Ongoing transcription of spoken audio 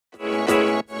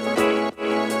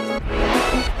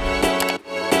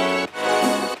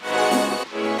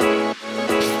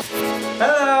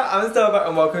Hello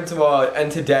and welcome to our world,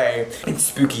 and today it's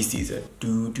spooky season.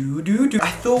 I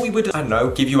thought we would, I don't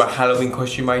know, give you a Halloween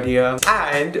costume idea.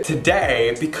 And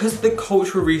today, because the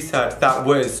cultural reset that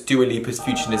was Dua Lipa's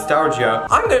Future Nostalgia,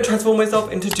 I'm gonna transform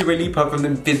myself into Dua Lipa from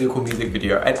the physical music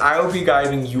video, and I will be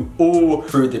guiding you all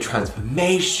through the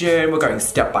transformation. We're going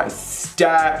step by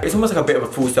step. It's almost like a bit of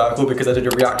a full circle because I did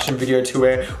a reaction video to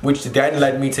it, which then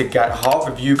led me to get half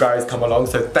of you guys come along.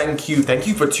 So thank you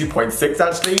for 2.6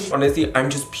 actually. Honestly, I'm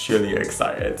just purely excited.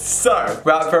 So,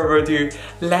 without further ado,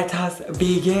 let us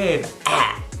begin.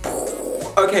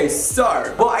 Okay,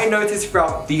 so what I noticed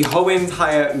throughout the whole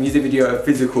entire music video of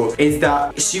Physical is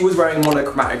that she was wearing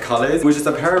monochromatic colors, which is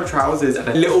a pair of trousers and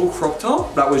a little crop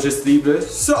top that was just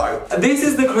sleeveless. So this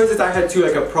is the closest I had to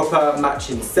like a proper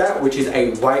matching set, which is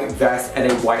a white vest and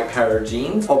a white pair of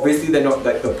jeans. Obviously they're not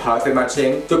like the perfect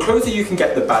matching. The closer you can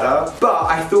get, the better. But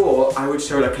I thought I would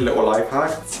show like a little life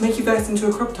hack to make you vest into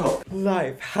a crop top.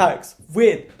 Life hacks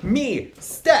with me,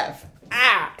 Steph.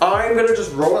 I'm gonna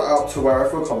just roll it up to where I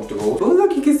feel comfortable. Oh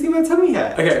look, you can see my tummy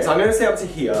hair. Okay, so I'm gonna stay up to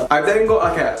here. I've then got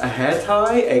like a hair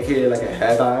tie, aka like a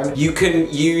hairband. You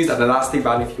can use an elastic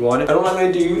band if you want. And all I'm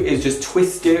gonna do is just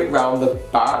twist it around the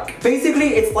back.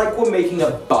 Basically, it's like we're making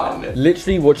a bun.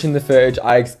 Literally watching the footage,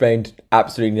 I explained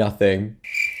absolutely nothing.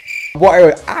 What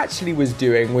I actually was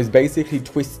doing was basically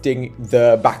twisting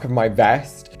the back of my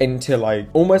vest into like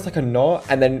almost like a knot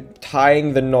and then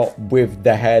tying the knot with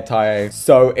the hair tie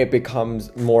so it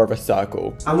becomes more of a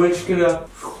circle. And we're just gonna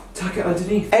tuck it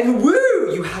underneath. And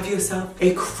woo! You have yourself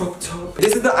a crop top.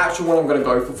 This is the actual one I'm gonna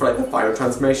go for like the final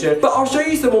transformation. But I'll show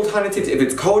you some alternatives if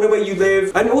it's colder where you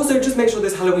live. And also just make sure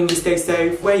this Halloween you stay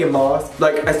safe. Wear your mask.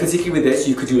 Like, as particularly with this,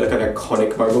 you could do like an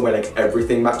iconic moment where like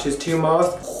everything matches to your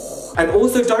mask. And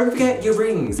also don't forget your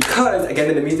rings, because again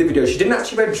in the music video she didn't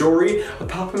actually wear jewelry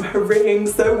apart from her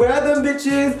rings, so wear them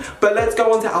bitches. But let's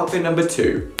go on to outfit number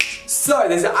 2. So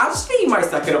this is actually my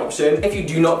second option. If you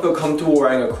do not feel comfortable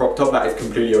wearing a crop top, that is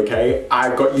completely okay.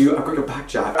 I've got your back,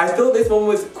 Jack. I thought this one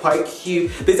was quite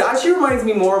cute. This actually reminds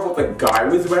me more of what the guy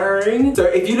was wearing. So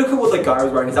if you look at what the guy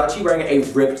was wearing, he's actually wearing a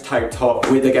ribbed type top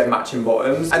with again matching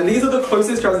bottoms. And these are the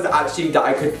closest trousers actually that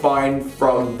I could find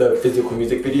from the Physical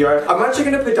music video. I'm actually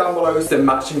gonna put down below some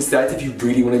matching sets if you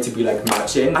really wanted to be like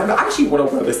matching. I actually want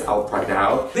to wear this out right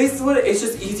now. This one is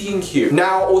just easy and cute.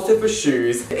 Now also for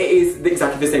shoes, it is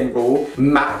exactly the same rule.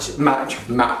 Match, match,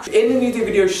 match. In the music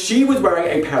video, she was wearing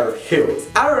a pair of heels.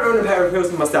 I don't own a pair of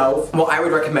heels for myself. What I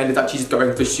would recommend is actually just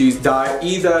going for shoes that are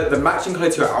either the matching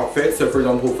color to your outfit. So for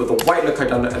example, for the white look I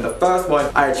done in the first one,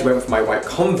 I actually went for my white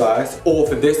Converse. Or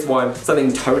for this one,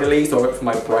 something tonally, so I went for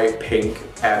my bright pink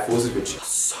Air Forces, which are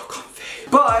so comfy.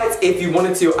 But if you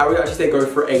wanted to, I would actually say go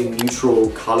for a neutral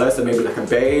color, so maybe like a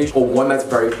beige, or one that's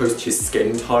very close to your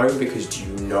skin tone, because do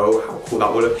you know how cool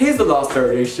that will look? Here's the last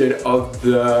variation of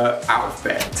the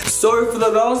outfit. So for the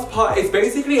last part, it's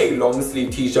basically a long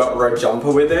sleeve t-shirt or a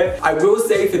jumper with it. I will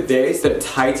say for this, the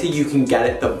tighter you can get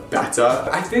it, the better.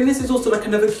 I think this is also like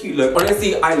another cute look.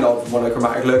 Honestly, I love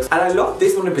monochromatic looks, and I love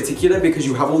this one in particular because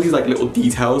you have all these like little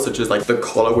details, such as like the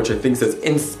collar, which I think says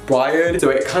inspired, so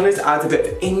it kind of adds a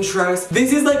bit of interest.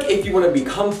 This is like if you want to be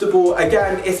comfortable,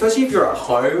 again, especially if you're at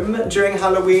home during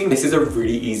Halloween, this is a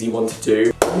really easy one to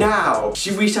do. Now,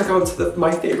 should we check on to my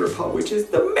favorite part, which is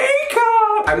the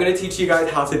makeup? I'm gonna teach you guys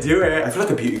how to do it. I feel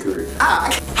like a beauty guru.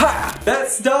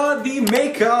 Let's start the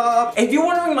makeup. If you're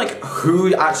wondering like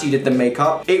who actually did the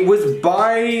makeup, it was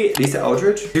by Lisa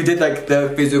Eldridge, who did like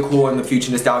the Physical and the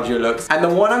Future Nostalgia looks. And the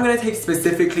one I'm gonna take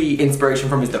specifically inspiration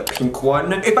from is the pink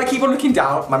one. If I keep on looking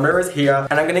down, my mirror is here,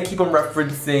 and I'm gonna keep on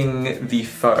referencing the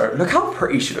photo. Look how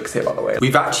pretty she looks here, by the way.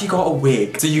 We've actually got a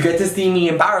wig, so you get to see me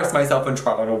embarrass myself and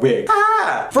try on a wig.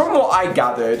 From what I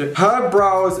gathered, her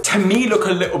brows to me look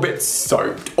a little bit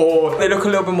soaked, or they look a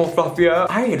little bit more fluffier.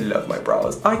 I love my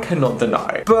brows, I cannot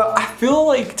deny. But I feel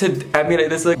like to emulate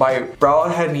this look, my brow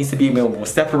head needs to be a little more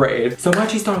separated. So I'm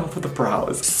actually starting off with the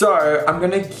brows. So I'm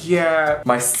gonna get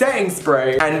my setting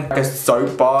spray and like a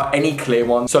soap bar, any clear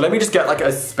one. So let me just get like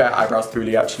a spare eyebrow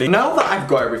spoolie actually. Now that I've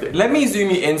got everything, let me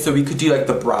zoom you in so we could do like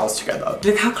the brows together.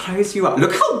 Look how close you are.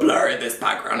 Look how blurry this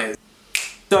background is.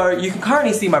 So you can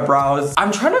currently see my brows.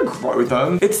 I'm trying to grow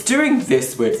them. It's doing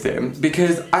this weird thing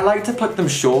because I like to pluck them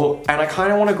short and I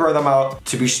kind of want to grow them out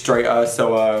to be straighter,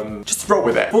 so just roll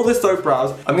with it. For the soap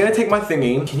brows, I'm gonna take my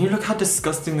thingy. Can you look how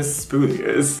disgusting this spoolie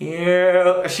is?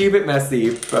 Yeah, she's a bit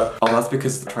messy, but oh, that's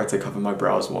because I tried to cover my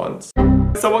brows once.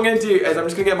 So what I'm gonna do is I'm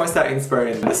just gonna get my setting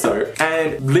spray and the soap,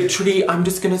 and literally I'm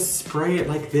just gonna spray it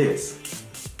like this.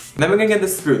 Then we're gonna get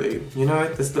this spoolie, you know,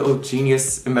 this little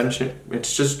genius invention.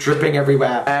 It's just dripping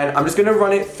everywhere. And I'm just gonna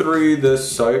run it through the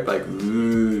soap, like,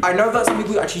 ooh. I know that some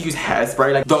people actually use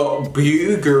hairspray, like the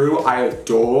beauty guru I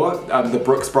adore, the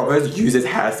Brooks Brothers, uses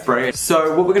hairspray.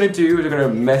 So what we're gonna do is we're gonna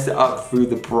mess it up through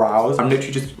the brows. I'm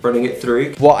literally just running it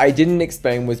through. What I didn't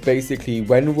explain was basically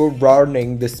when we're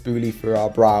running the spoolie through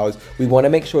our brows, we wanna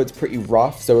make sure it's pretty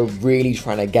rough. So we're really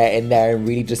trying to get in there and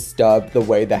really disturb the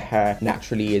way the hair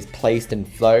naturally is placed and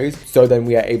flows. So then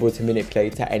we are able to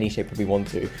manipulate to any shape that we want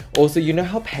to. Also, you know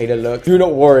how pale it looks? Do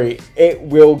not worry, it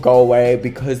will go away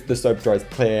because the soap dries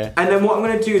clear. And then what I'm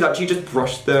gonna do is actually just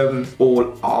brush them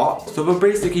all up. So we're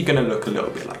basically gonna look a little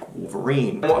bit like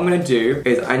Wolverine. And what I'm gonna do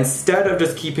is instead of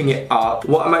just keeping it up,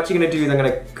 what I'm actually gonna do is I'm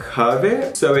gonna curve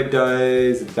it so it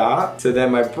does that. So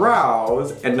then my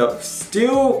brows end up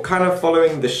still kind of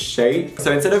following the shape.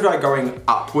 So instead of like going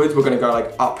upwards, we're gonna go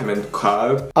like up and then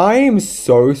curve. I am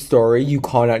so sorry you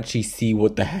can't actually see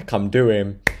what the heck I'm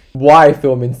doing. Why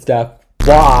filming stuff?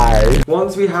 Why?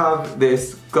 Once we have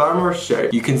this glamorous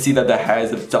shape, you can see that the hairs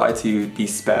have started to be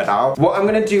spread out. What I'm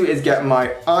gonna do is get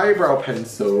my eyebrow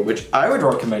pencil, which I would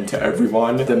recommend to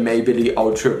everyone, the Maybelline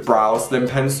Ultra Brow Slim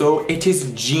Pencil. It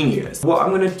is genius. What I'm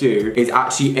gonna do is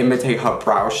actually imitate her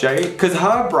brow shape, because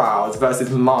her brows versus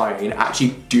mine actually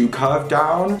do curve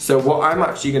down. So what I'm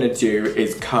actually gonna do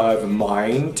is curve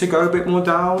mine to go a bit more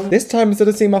down. This time, instead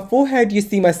of seeing my forehead, you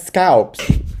see my scalp.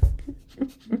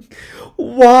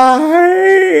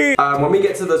 Why? When we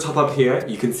get to the top up here,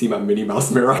 you can see my Minnie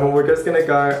Mouse mirror. Well, we're just gonna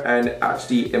go and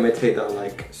actually imitate that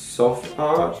like soft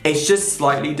arch. It's just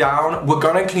slightly down. We're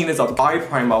gonna clean this up eye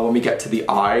primer when we get to the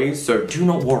eyes, so do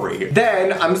not worry.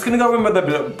 Then I'm just gonna go in with the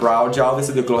little brow gel. This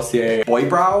is the Glossier Boy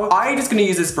Brow. I'm just gonna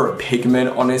use this for a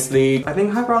pigment, honestly. I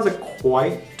think her brows are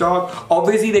quite dark.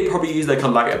 Obviously, they probably use like a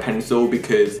lighter pencil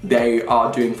because they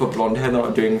are doing for blonde hair,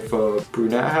 not doing for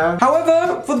brunette hair.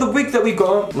 However, for the wig that we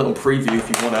got, little preview if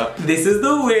you wanna. This is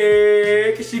the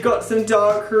wig. She got some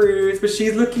dark roots, but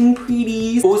she's looking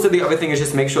pretty. Also, the other thing is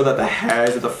just make sure that the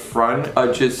hairs at the front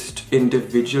are just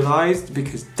individualized,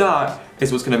 because that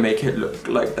is what's gonna make it look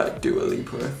like that Dua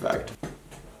Lipa effect.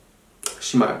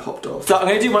 She might have popped off. So I'm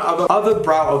gonna do my other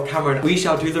brow off camera and we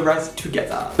shall do the rest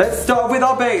together. Let's start with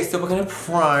our base. So we're gonna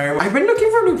prime. I've been looking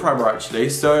for a new primer actually.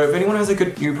 So if anyone has a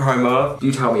good new primer,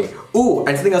 you tell me. Ooh,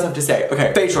 and something else I have to say.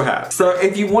 Okay, facial hair. So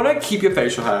if you wanna keep your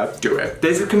facial hair, do it.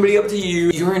 This is completely up to you.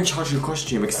 You're in charge of your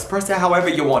costume. Express it however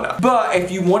you wanna. But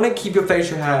if you wanna keep your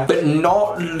facial hair, but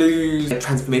not lose a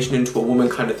transformation into a woman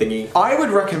kind of thingy, I would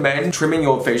recommend trimming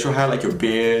your facial hair, like your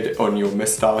beard on your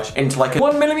mustache, into like a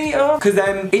 1 millimeter. Cause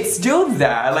then it's still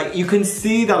there, like you can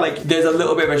see that like there's a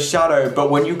little bit of a shadow,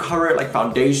 but when you cover it like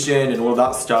foundation and all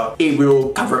that stuff, it will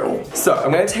cover it all. So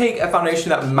I'm gonna take a foundation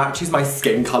that matches my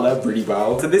skin color really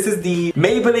well. So this is the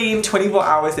Maybelline 24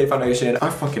 Hour Stay Foundation. I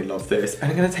fucking love this. And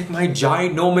I'm gonna take my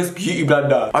ginormous beauty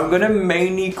blender. I'm gonna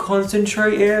mainly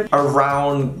concentrate it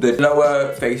around the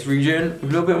lower face region, a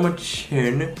little bit on my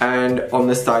chin, and on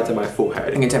the sides of my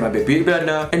forehead. I'm gonna take my big beauty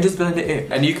blender and just blend it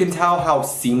in. And you can tell how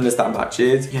seamless that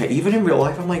matches. Yeah, even in real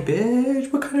life, I'm like,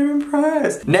 bitch, we're kind of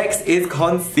impressed. Next is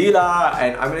concealer,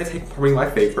 and I'm gonna take probably my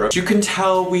favorite. You can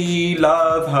tell we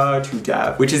love her to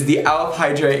death, which is the e.l.f.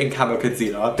 Hydrating Camo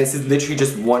Concealer. This is literally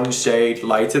just one shade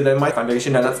lighter than my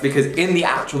foundation, and that's because in the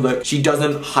actual look, she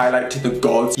doesn't highlight to the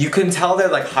gods. You can tell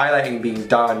there's like highlighting being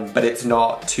done, but it's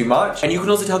not too much. And you can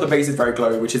also tell the base is very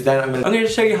glowy, which is then I'm gonna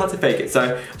show you how to fake it. So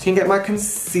I'm just gonna get my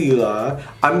concealer.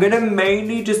 I'm gonna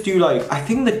mainly just do like, I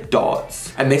think the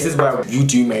dots, and this is where you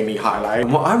do mainly highlight.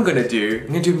 And what I'm gonna do, I'm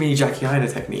gonna do a mini Jackie Aina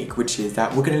technique, which is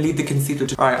that we're gonna leave the concealer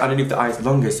to dry underneath the eyes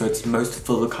longer so it's most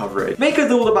full coverage.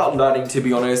 Makeup's all about learning, to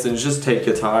be honest, and just take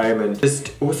your time and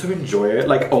just also enjoy it.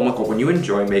 Like, oh my god, when you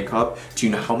enjoy makeup, do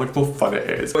you know how much more fun it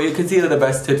is? Well, you can see that the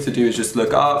best tips to do is just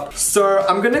look up. So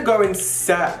I'm gonna go and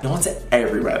set, not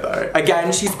everywhere though.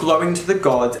 Again, she's glowing to the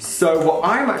gods. So what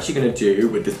I'm actually gonna do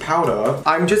with this powder,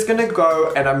 I'm just gonna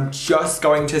go and I'm just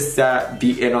going to set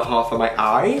the inner half of my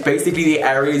eye. Basically the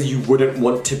areas you wouldn't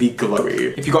want to be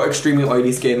glowy. If you've got extremely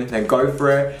oily skin, then go for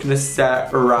it. I'm gonna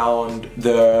set around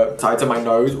the sides of my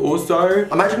nose also.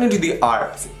 I'm actually gonna do the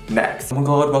eyes next. Oh my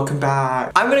god, welcome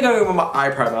back. I'm gonna go in with my eye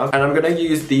primer and I'm gonna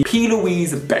use the P.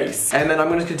 Louise base. And then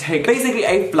I'm just gonna take basically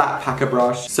a flat packer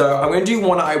brush. So I'm gonna do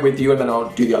one eye with you and then I'll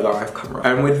do the other eye off camera.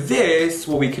 And with this,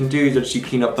 what we can do is actually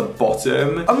clean up the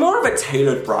bottom. I'm more of a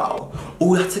tailored brow.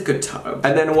 Oh, that's a good term.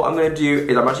 And then what I'm gonna do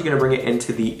is I'm actually gonna bring it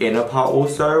into the inner part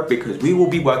also, because we will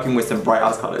be working with some bright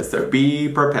ass colors, so be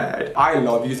prepared. I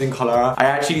love using color. I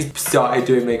actually started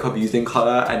doing makeup using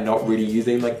color and not really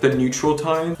using like the neutral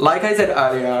tones. Like I said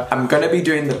earlier, I'm gonna be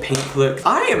doing the pink look.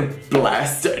 I am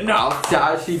blessed stressed enough to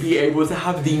actually be able to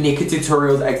have the Naked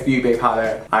Tutorials X Beauty Bay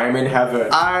palette. I am in heaven.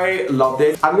 I love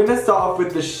this. I'm gonna start off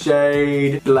with the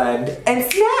shade Blend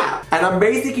and Snap. And I'm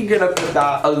basically gonna put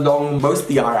that along most of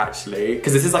the eye actually,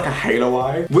 because this is like a halo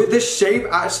eye. With the shape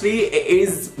actually, it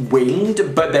is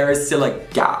winged, but there is still a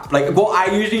gap. Like what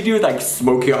I usually do is like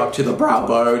smoke it up to the brow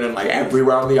bone and like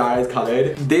everywhere on the eye is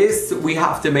colored. This, we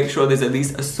have to make sure there's at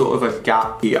least a sort of a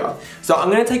gap here. So I'm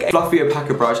gonna take a fluffier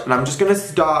packer brush and I'm just gonna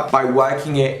start by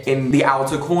working it in the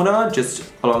outer corner,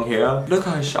 just along here. Look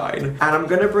how I shine. And I'm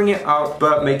gonna bring it up,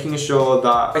 but making sure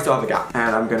that I still have a gap.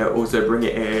 And I'm gonna also bring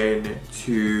it in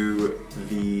to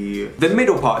the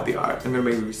middle part of the eye. I'm gonna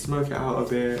maybe smoke it out a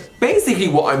bit. Basically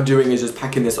what I'm doing is just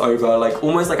packing this over like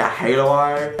almost like a halo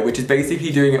eye, which is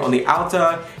basically doing it on the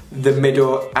outer, the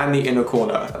middle and the inner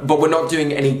corner. But we're not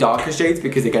doing any darker shades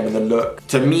because again in the look,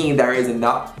 to me there isn't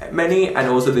that many, and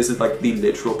also this is like the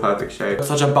literal perfect shade.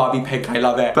 Such a Barbie pink, I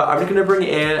love it. But I'm just gonna bring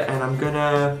it in and I'm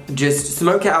gonna just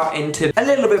smoke it out into a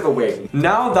little bit of a wing.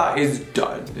 Now that is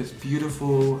done, this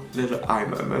beautiful little eye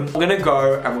moment, I'm gonna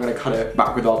go and we're gonna cut it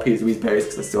back with our P&G's base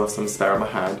because I still have some spare in my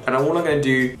hand. And all I'm gonna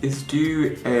do is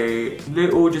do a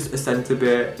little, just a center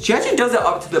bit. She actually does it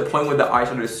up to the point where the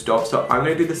eyeshadow stops, so I'm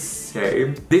gonna do the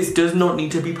same. This does not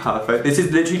need to be perfect. This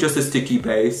is literally just a sticky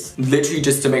base, literally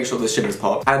just to make sure the shimmers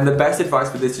pop. And the best advice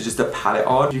for this is just to pat it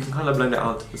on. You can kind of blend it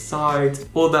out to the sides,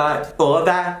 all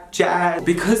that jazz.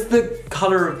 Because the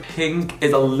color of pink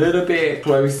is a little bit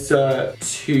closer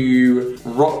to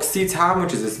Roxy Tan,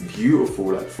 which is this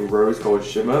beautiful like rose gold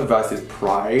shimmer, versus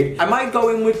Pride. I might go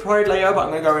in with Pride later, but I'm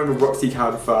gonna go in with Roxy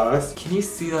Tan first. Can you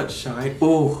see that shine?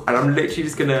 Oh, and I'm literally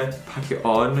just gonna pack it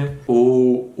on.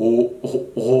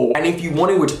 Oh. And if you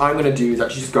want to, which I'm gonna do, is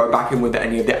actually just go back in with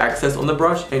any of the excess on the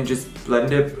brush and just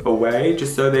blend it away,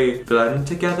 just so they blend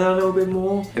together a little bit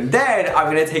more. And then I'm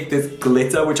gonna take this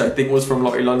glitter, which I think was from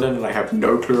Lottie London, and I have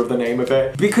no clue of the name of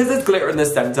it. Because there's glitter in the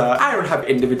center, I don't have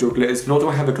individual glitters, nor do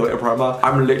I have a glitter primer.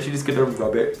 I'm literally just gonna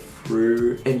rub it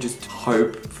through and just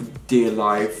hope for dear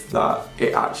life that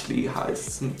it actually has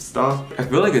some stuff. I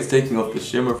feel like it's taking off the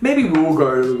shimmer. Maybe we'll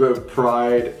go a little bit of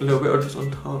Pride, a little bit just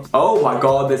on top. Oh my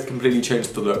god, this completely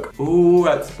changed the look. Oh,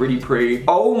 that's pretty pretty.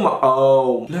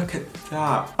 Oh, look at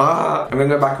that. I'm gonna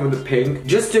go back in with the pink,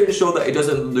 just to ensure that it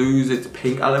doesn't lose its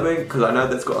pink element, because I know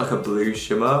that's got like a blue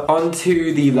shimmer.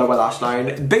 Onto the lower lash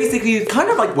line. Basically, it's kind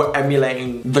of like we're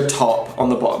emulating the top on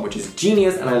the bottom, which is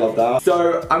genius, and I love that.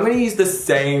 So I'm gonna use the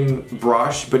same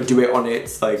brush, but do it on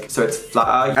its like, so it's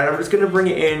flatter. And I'm just gonna bring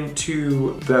it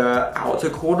into the outer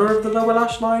corner of the lower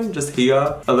lash line, just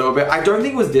here, a little bit. I don't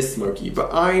think it was this smoky,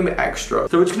 but I'm extra.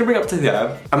 So we're just gonna bring it up to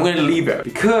there. I'm gonna leave it,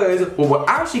 because what we're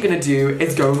actually gonna do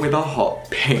is go in with a hot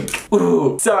pink.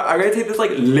 Ooh. So I'm gonna take this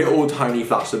like little tiny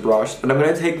flasher brush, and I'm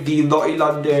gonna take the Lottie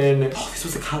London, oh, this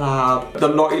was a collab, the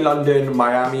Lottie London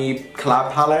Miami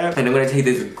collab palette, and I'm gonna take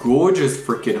this gorgeous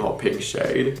freaking hot pink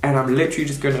shade, and I'm literally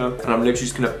just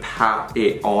gonna pat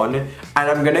it on, and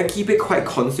I'm gonna keep it quite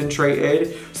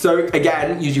concentrated. So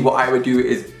again, usually what I would do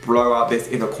is blow out this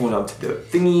inner corner to the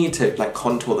thingy to like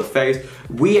contour the face.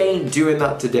 We ain't doing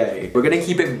that today. We're gonna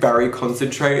keep it very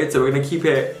concentrated, so we're gonna keep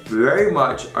it very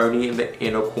much only in the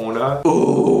inner corner.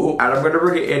 Ooh, and I'm gonna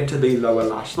bring it into the lower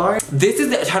lash line. This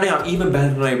is turning out even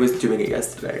better than I was doing it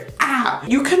yesterday.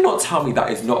 You cannot tell me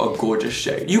that is not a gorgeous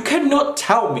shade. You cannot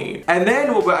tell me. And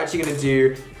then what we're actually gonna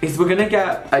do is we're gonna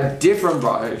get a different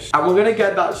brush, and we're gonna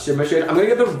get that shimmer shade. I'm gonna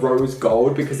get the rose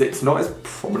gold because it's not as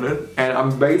prominent, and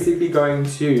I'm basically going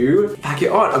to pack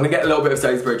it on. I'm gonna get a little bit of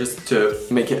Styleboy just to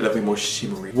make it a little bit more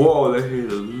shimmery. Whoa,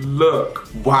 look.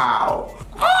 Wow.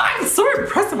 Oh, I'm so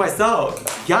impressed with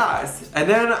myself. Yes. And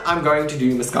then I'm going to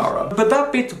do mascara. But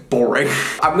that bit's boring.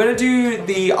 I'm gonna do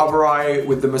the other eye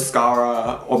with the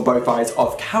mascara on both eyes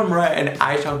off camera, and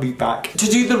I shall be back to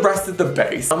do the rest of the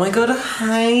base. Oh my god,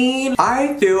 hi.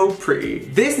 I feel pretty.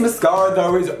 This mascara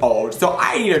though is old, so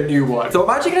I need a new one. So I'm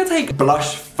actually gonna take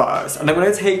blush first, and I'm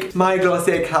gonna take my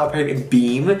Glossier Cloud Paint in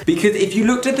Beam, because if you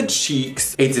looked at the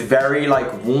cheeks, it's very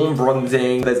like warm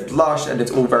bronzing. There's blush and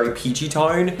it's all very peachy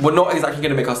tone. We're not exactly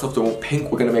gonna make ourselves look more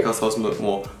pink, we're gonna make ourselves look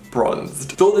more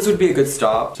bronzed. Thought this would be a good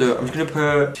start, so I'm just gonna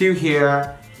put two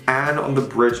here and on the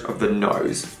bridge of the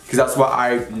nose, because that's what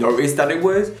I noticed that it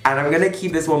was. And I'm gonna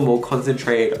keep this one more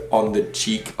concentrated on the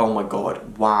cheek. Oh my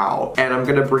god, wow. And I'm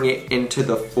gonna bring it into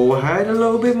the forehead a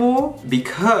little bit more,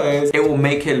 because it will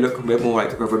make it look a bit more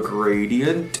like of a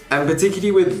gradient. And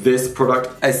particularly with this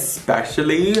product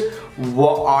especially,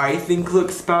 what I think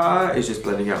looks better is just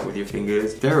blending out with your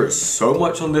fingers. There is so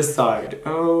much on this side.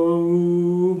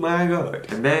 Oh my god.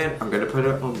 And then I'm gonna put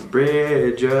it on the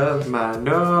bridge of my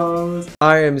nose.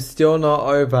 I am still not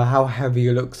over how heavy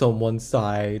it looks on one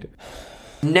side.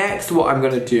 Next, what I'm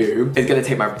gonna do is gonna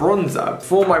take my bronzer.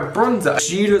 For my bronzer,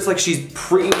 she looks like she's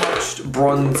pretty much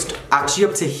bronzed actually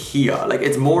up to here. Like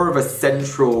it's more of a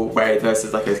central way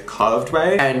versus like a curved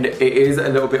way. And it is a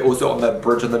little bit also on the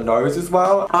bridge of the nose as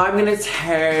well. I'm gonna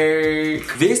take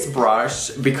this brush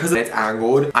because it's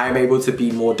angled. I'm able to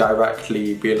be more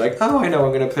directly be like, oh, I know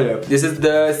I'm gonna put it. This is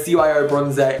the CYO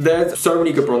bronzer. There's so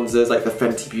many good bronzers, like the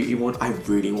Fenty Beauty one. I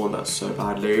really want that so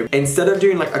badly. Instead of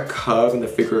doing like a curve in the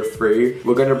figure of 3,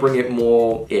 we're gonna bring it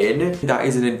more in. That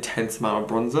is an intense amount of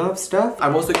bronzer stuff.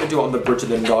 I'm also gonna do it on the bridge of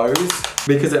the nose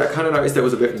because I kind of noticed it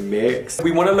was a bit mixed.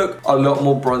 We want to look a lot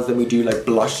more bronze than we do like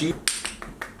blushy.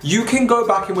 You can go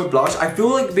back in with blush. I feel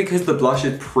like because the blush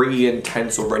is pretty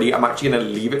intense already, I'm actually gonna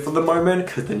leave it for the moment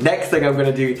because the next thing I'm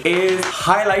gonna do is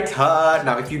highlighter.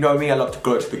 Now, if you know me, I love to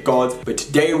glow to the gods, but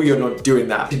today we are not doing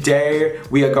that. Today,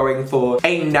 we are going for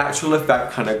a natural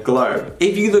effect kind of glow.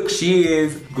 If you look, she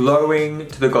is glowing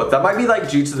to the gods. That might be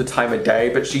like due to the time of day,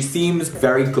 but she seems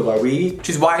very glowy, which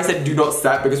is why I said do not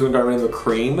set because we're going in with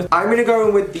cream. I'm gonna go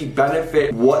in with the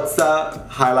Benefit What's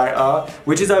Up highlighter,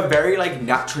 which is a very like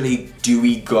naturally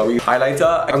dewy glowy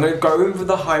highlighter. I'm gonna go in for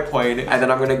the high point and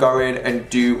then I'm gonna go in and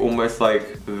do almost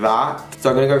like that. So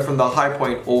I'm gonna go from the high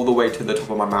point all the way to the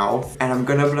top of my mouth and I'm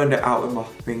gonna blend it out with my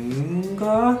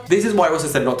finger. This is why I also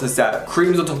said not to set.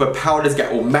 Creams on top of powders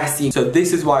get all messy. So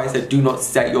this is why I said do not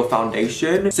set your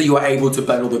foundation so you are able to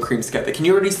blend all the creams together. Can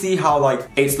you already see how like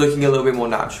it's looking a little bit more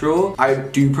natural? I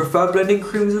do prefer blending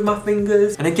creams with my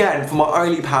fingers. And again, for my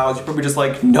oily powers, you're probably just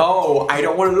like, no, I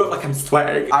don't want to look like I'm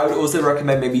sweating. I would also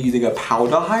recommend maybe using a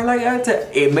powder highlighter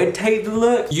to imitate the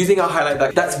look. Using a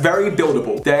highlighter that's very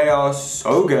buildable. They are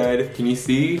so good. Can you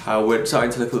see how we're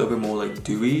starting to look a little bit more like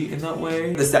dewy in that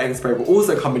way? The setting spray will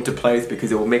also come into place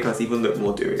because it will make us even look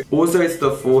more dewy. Also, it's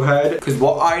the forehead because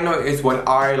what I notice when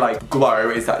I like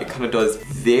glow is that it kind of does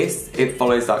this. It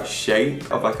follows that shape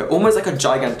of like almost like a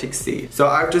gigantic C. So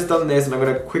I've just done this and I'm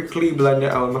gonna quickly blend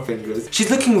it out with my fingers.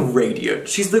 She's looking radiant.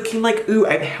 She's looking like, ooh,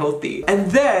 I'm healthy. And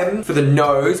then for the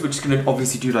nose, we're just gonna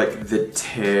obviously do like the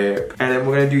tip. And then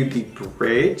we're gonna do the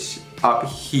bridge up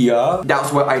here.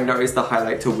 That's where I noticed the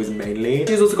highlighter was mainly.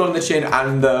 She's also got on the chin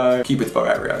and the Cupid's bow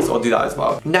area, so I'll do that as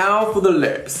well. Now for the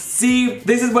lips. See,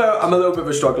 this is where I'm a little bit of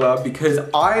a struggler because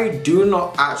I do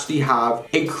not actually have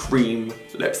a cream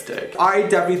lipstick. I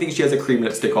definitely think she has a cream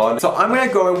lipstick on. So I'm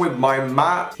gonna go in with my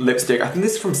matte lipstick. I think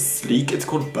this is from Sleek. It's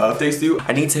called Birthday Suit.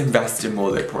 I need to invest in more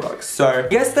lip products. So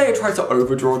yesterday I tried to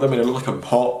overdraw them and it looked like a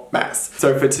hot mess.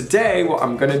 So for today, what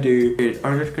I'm gonna do is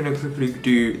I'm just gonna quickly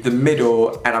do the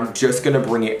middle and I'm just gonna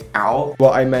bring it out.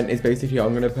 What I meant is basically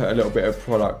I'm gonna put a little bit of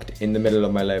product in the middle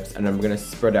of my lips and I'm gonna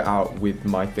spread it out with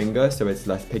my finger so it's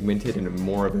less pigmented and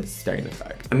more of a stain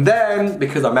effect. And then,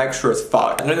 because I'm extra as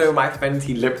fuck, I'm gonna go with my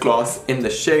Fenty lip gloss in the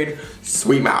shade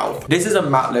Sweet Mouth. This is a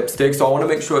matte lipstick, so I wanna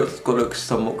make sure it's gonna look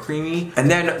somewhat creamy.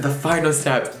 And then the final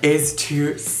step is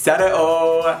to set it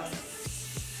all.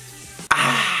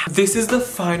 This is the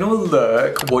final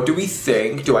look. What do we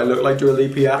think? Do I look like Dua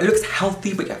Lipa yet? It looks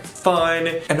healthy but yet fun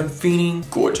and I'm feeling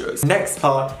gorgeous. Next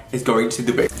part is going to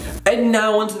the wig. And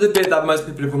now onto the bit that most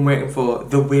people have been waiting for,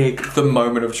 the wig, the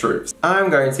moment of truth. I'm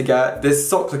going to get this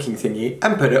sock looking thingy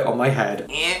and put it on my head.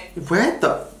 Where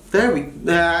the? There we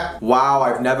go. Wow,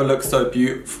 I've never looked so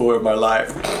beautiful in my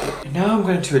life. And now I'm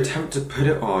going to attempt to put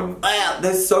it on.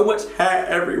 There's so much hair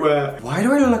everywhere. Why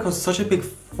do I look like I'm such a big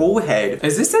forehead?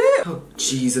 Is this it? Oh,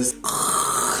 Jesus.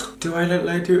 Do I look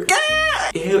like Ew,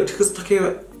 just looking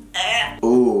at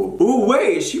Ooh. Ooh,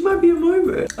 wait, she might be a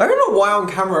moment. I don't know why on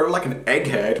camera I look like an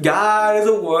egghead. God,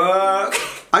 it'll work.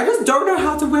 I just don't know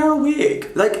how to wear a wig.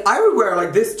 Like, I would wear it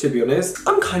like this, to be honest.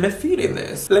 I'm kind of feeling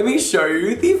this. Let me show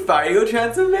you the final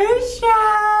transformation.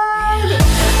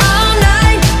 All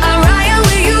night, I ride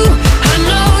with you. I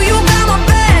know you got my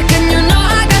back, and you know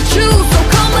I got you. So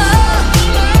come up,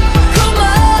 come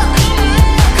up,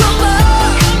 come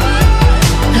up.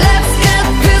 Let's get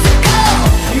physical.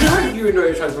 You know you enjoy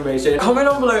your transformation. Comment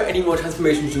down below any more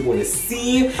transformations you want to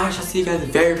see. I shall see you guys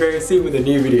very, very soon with a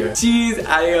new video. Cheers,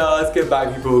 adios,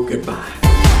 goodbye people, goodbye.